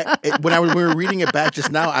 though, when we were reading it back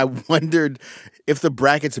just now, I wondered if the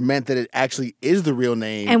brackets meant that it actually is the real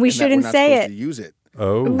name, and we shouldn't say it. To use it.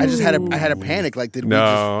 Oh, I just had a panic. Like, did we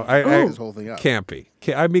just this whole thing up? Can't be.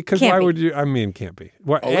 Because why would you? I mean, can't be.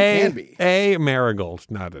 It can be. A, Marigold,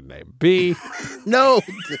 not a name. B, no,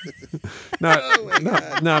 not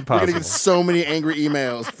possible. We're gonna get so many angry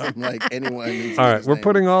emails from anyone. All right, we're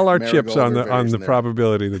putting all our chips on the there.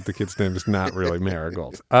 probability that the kid's name is not really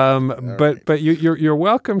Marigold. But you're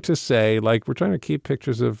welcome to say we're trying to keep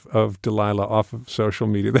pictures of Delilah off of social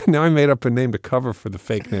media. Now I made up a name to cover for the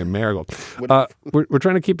fake name Marigold. We're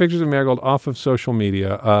trying to keep pictures of Marigold off of social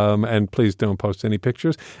media, and please don't post any pictures.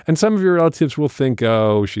 And some of your relatives will think,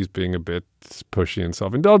 oh, she's being a bit pushy and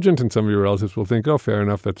self-indulgent, and some of your relatives will think, oh, fair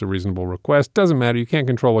enough, that's a reasonable request. Doesn't matter. You can't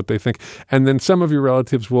control what they think. And then some of your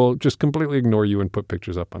relatives will just completely ignore you and put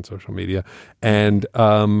pictures up on social media. And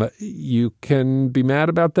you can be mad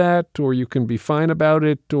about that, or you can be fine about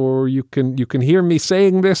it, or you can hear me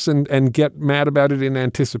saying this and get mad about it in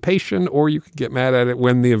anticipation, or you can get mad at it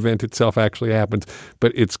when the event itself actually happens.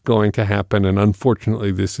 But it's going to happen, and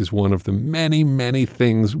unfortunately, this is one of the many, many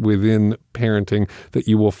things within parenting that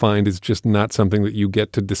you will find is just not something that you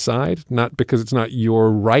get to decide, not because it's not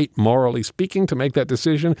your right, morally speaking, to make that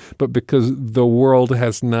decision, but because the world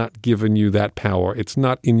has not given you that power. It's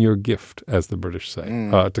not in your gift, as the British say,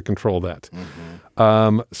 to control that.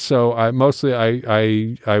 Mm-hmm. So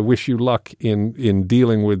I wish you luck in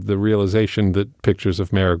dealing with the realization that pictures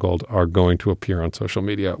of Marigold are going to appear on social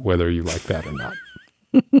media, whether you like that or not.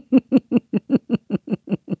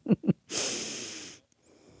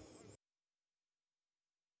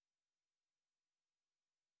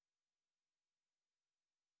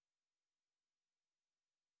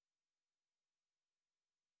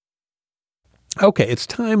 Okay, it's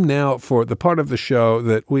time now for the part of the show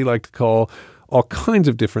that we like to call all kinds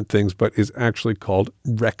of different things, but is actually called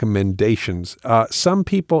recommendations. Some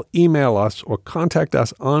people email us or contact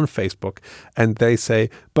us on Facebook, and they say,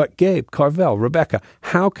 but Gabe, Carvel, Rebecca,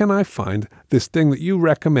 how can I find this thing that you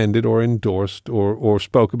recommended or endorsed or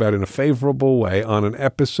spoke about in a favorable way on an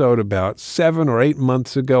episode about 7 or 8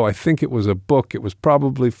 months ago? I think it was a book. It was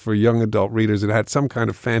probably for young adult readers. It had some kind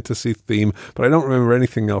of fantasy theme, but I don't remember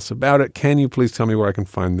anything else about it. Can you please tell me where I can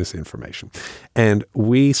find this information? And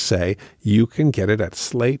we say you can get it at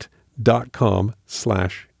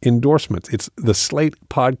slate.com/endorsements. It's the Slate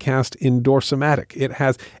Podcast Endorsomatic. It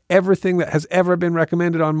has everything that has ever been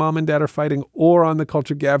recommended on Mom and Dad Are Fighting or on the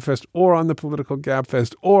Culture Gabfest or on the Political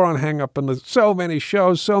Gabfest or on Hang Up and Listen. So many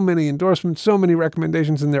shows, so many endorsements, so many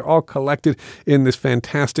recommendations, and they're all collected in this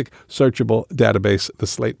fantastic searchable database, the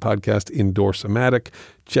Slate Podcast Endorsomatic.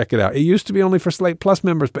 Check it out. It used to be only for Slate Plus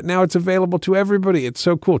members, but now it's available to everybody. It's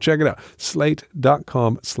so cool. Check it out.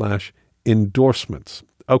 Slate.com/endorsements.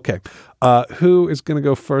 Okay. Who is going to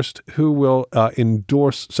go first? Who will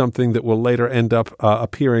endorse something that will later end up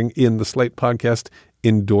appearing in the Slate Podcast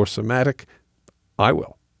Endorsomatic? I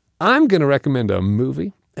will. I'm going to recommend a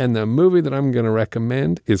movie And the movie that I'm going to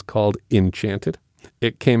recommend is called Enchanted.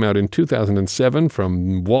 It came out in 2007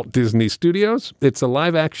 from Walt Disney Studios. It's a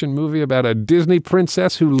live-action movie about a Disney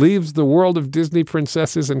princess who leaves the world of Disney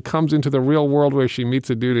princesses and comes into the real world where she meets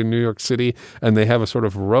a dude in New York City, and they have a sort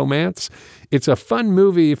of romance. It's a fun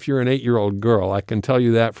movie if you're an 8-year-old girl. I can tell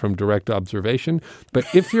you that from direct observation. But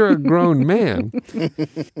if you're a grown man,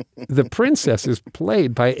 the princess is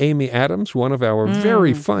played by Amy Adams, one of our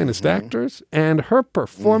very finest actors, and her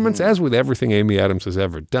performance, as with everything Amy Adams has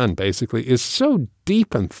ever done, basically, is so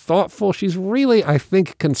deep and thoughtful. She's really, I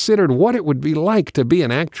think, considered what it would be like to be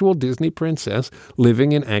an actual Disney princess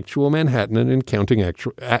living in actual Manhattan and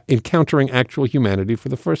encountering actual humanity for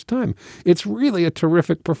the first time. It's really a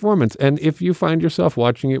terrific performance. And if you find yourself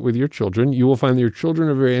watching it with your children, you will find that your children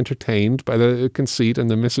are very entertained by the conceit and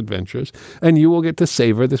the misadventures, and you will get to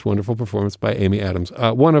savor this wonderful performance by Amy Adams,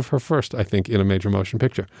 one of her first, I think, in a major motion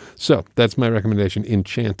picture. So that's my recommendation,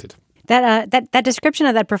 Enchanted. That description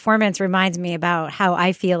of that performance reminds me about how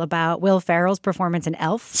I feel about Will Ferrell's performance in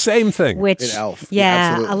Elf. Same thing. Which, in Elf.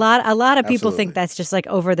 Yeah, Absolutely. a lot of people Absolutely. think that's just like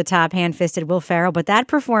over the top, hand-fisted Will Ferrell, but that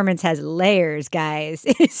performance has layers, guys.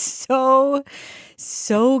 It is so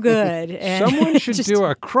good. And Someone should do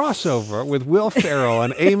a crossover with Will Ferrell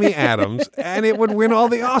and Amy Adams, and it would win all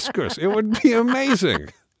the Oscars. It would be amazing.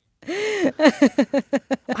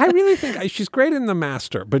 I really think she's great in The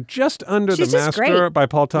Master, but just under She's The just Master great. by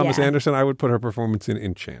Paul Thomas Yeah. Anderson, I would put her performance in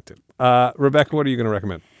Enchanted. Rebecca, what are you going to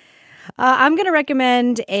recommend? I'm going to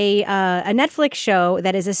recommend a Netflix show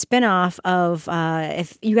that is a spinoff of,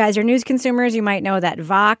 if you guys are news consumers, you might know that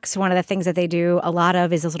Vox, one of the things that they do a lot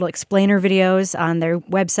of is those little explainer videos on their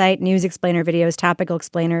website, news explainer videos, topical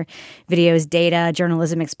explainer videos, data,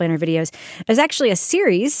 journalism explainer videos. There's actually a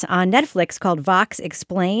series on Netflix called Vox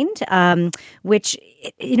Explained, which,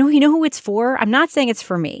 you know who it's for? I'm not saying it's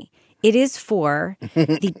for me. It is for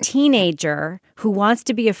the teenager who wants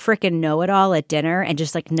to be a frickin' know-it-all at dinner and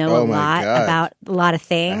just like know Oh a my lot God. about a lot of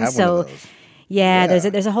things. I have So one of those. yeah, Yeah.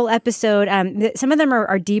 there's a whole episode. Some of them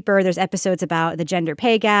are deeper. There's episodes about the gender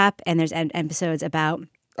pay gap, and there's episodes about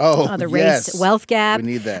the race wealth gap.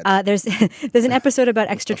 We need that. There's an episode about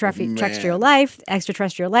extraterrestrial life.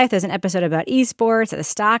 There's an episode about esports, the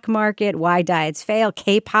stock market, why diets fail,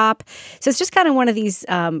 K-pop. So it's just kind of one of these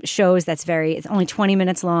shows that's it's only 20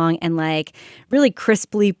 minutes long and like really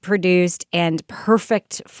crisply produced and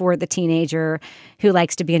perfect for the teenager who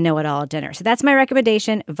likes to be a know-it-all at dinner. So that's my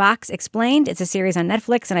recommendation. Vox Explained. It's a series on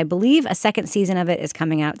Netflix, and I believe a second season of it is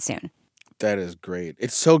coming out soon. That is great.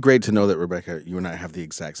 It's so great to know that, Rebecca, you and I have the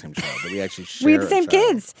exact same child, that we actually share We have the a same child.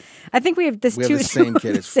 kids. I think we have We have the same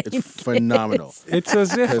kid. It's phenomenal. It's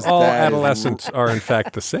as if 'Cause all that is- adolescents are in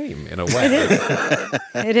fact the same in a way.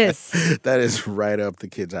 It is. That is right up the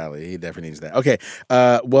kid's alley. He definitely needs that. Okay.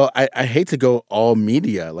 Well, I hate to go all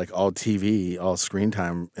media, like all TV, all screen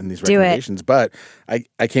time in these Do it. recommendations, but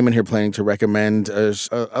I came in here planning to recommend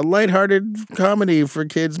a lighthearted comedy for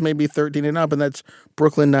kids maybe 13 and up, and that's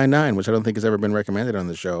Brooklyn Nine-Nine, which I don't think has ever been recommended on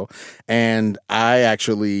the show. And I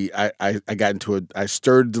actually, I got into I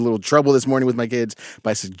stirred a little trouble this morning with my kids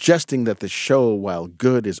by suggesting that the show, while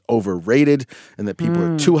good, is overrated and that people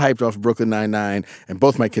are too hyped off Brooklyn Nine-Nine. And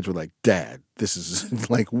both my kids were like, Dad, this is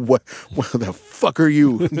like, what the fuck are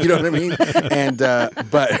you? You know what I mean? And,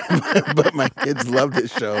 but my kids love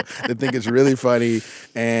this show. They think it's really funny.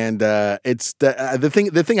 And it's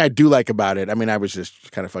the thing I do like about it, I mean, I was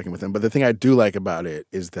just kind of fucking with them, but the thing I do like about it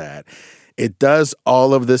is that it does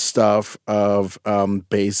all of this stuff of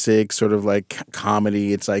basic sort of like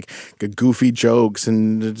comedy. It's like goofy jokes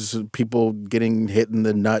and just people getting hit in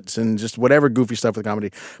the nuts and just whatever goofy stuff with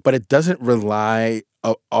comedy. But it doesn't rely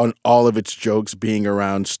on all of its jokes being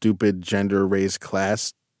around stupid gender, race,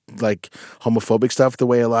 class, like homophobic stuff the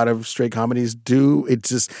way a lot of straight comedies do.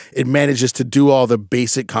 It manages to do all the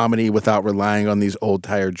basic comedy without relying on these old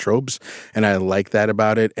tired tropes, and I like that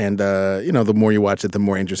about it. And the more you watch it, the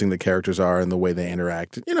more interesting the characters are and the way they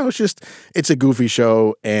interact. It's a goofy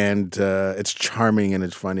show, and it's charming and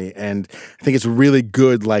it's funny, and I think it's really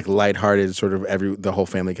good, like lighthearted, sort of the whole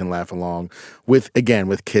family can laugh along with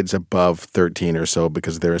kids above 13 or so,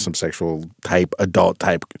 because there is some sexual type, adult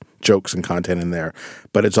type jokes and content in there,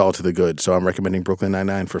 but it's all to the good. So I'm recommending Brooklyn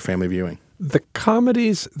Nine-Nine for family viewing. The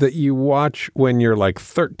comedies that you watch when you're like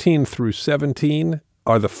 13 through 17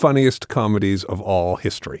 are the funniest comedies of all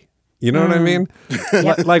history. You know what I mean?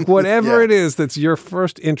 Like whatever it is that's your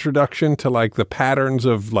first introduction to like the patterns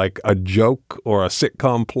of like a joke or a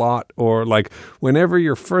sitcom plot, or like whenever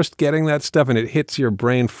you're first getting that stuff and it hits your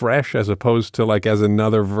brain fresh as opposed to like as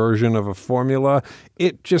another version of a formula.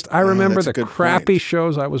 I remember the crappy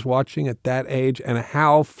shows I was watching at that age and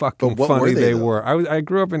how fucking funny they were. I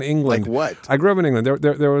grew up in England. Like what? I grew up in England.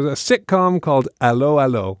 There was a sitcom called Allo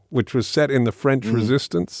Allo, which was set in the French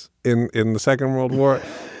Resistance in the Second World War.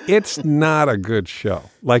 It's not a good show.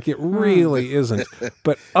 Like, it really isn't.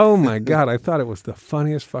 But, oh, my God, I thought it was the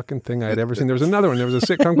funniest fucking thing I'd ever seen. There was another one. There was a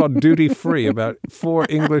sitcom called Duty Free about 4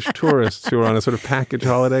 English tourists who were on a sort of package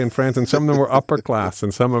holiday in France, and some of them were upper class,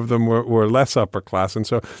 and some of them were less upper class. And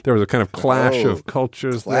so there was a kind of clash of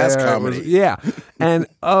cultures class there. comedy. Yeah. And,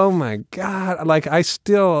 oh, my God, like, I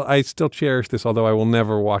still cherish this, although I will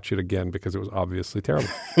never watch it again because it was obviously terrible.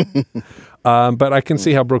 But I can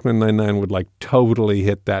see how Brooklyn Nine-Nine would like totally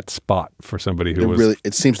hit that spot for somebody who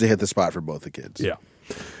it seems to hit the spot for both the kids. Yeah.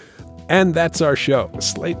 And that's our show.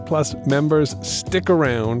 Slate Plus members, stick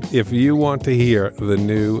around if you want to hear the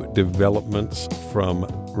new developments from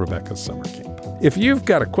Rebecca's summer camp. If you've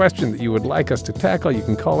got a question that you would like us to tackle, you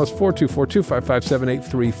can call us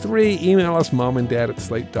 424-255-7833. Email us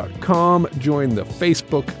momanddad@slate.com. Join the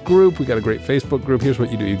Facebook group. We got a great Facebook group. Here's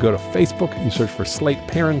what you do. You go to Facebook, you search for Slate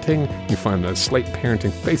Parenting, you find the Slate Parenting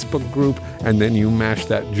Facebook group, and then you mash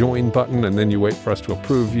that join button, and then you wait for us to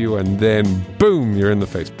approve you, and then boom, you're in the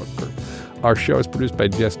Facebook group. Our show is produced by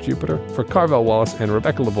Jess Jupiter. For Carvel Wallace and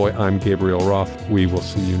Rebecca Lavoie, I'm Gabriel Roth. We will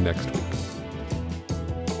see you next week.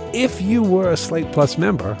 If you were a Slate Plus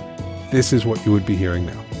member, this is what you would be hearing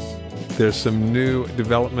now. There's some new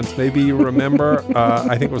developments. Maybe you remember,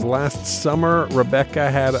 I think it was last summer,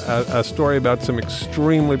 Rebecca had a story about some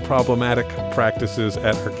extremely problematic practices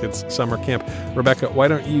at her kids' summer camp. Rebecca, why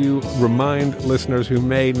don't you remind listeners who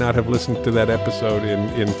may not have listened to that episode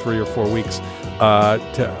in 3 or 4 weeks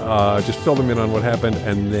to just fill them in on what happened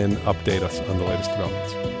and then update us on the latest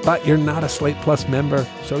developments. But you're not a Slate Plus member,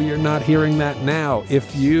 so you're not hearing that now.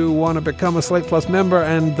 If you want to become a Slate Plus member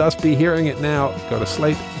and thus be hearing it now, go to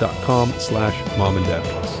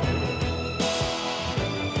slate.com/momanddadplus.